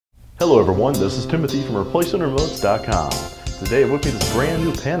Hello everyone, this is Timothy from ReplacementRemotes.com. Today with me this brand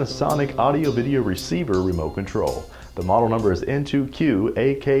new Panasonic audio video receiver remote control. The model number is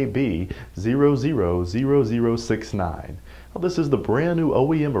N2QAKB000069. Well, this is the brand new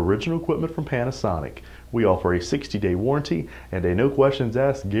OEM original equipment from Panasonic. We offer a 60-day warranty and a no questions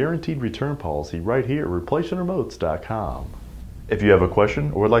asked guaranteed return policy right here at ReplacementRemotes.com. If you have a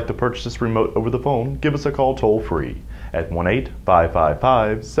question or would like to purchase this remote over the phone, give us a call toll free at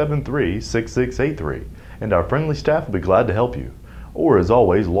 1-855-553-6683 and our friendly staff will be glad to help you. Or as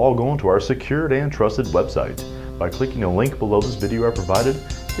always, log on to our secured and trusted website. By clicking the link below this video I provided,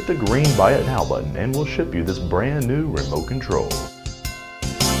 hit the green Buy It Now button and we'll ship you this brand new remote control.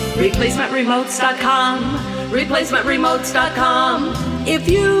 ReplacementRemotes.com, ReplacementRemotes.com. If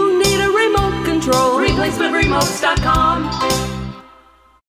you need a remote control, ReplacementRemotes.com.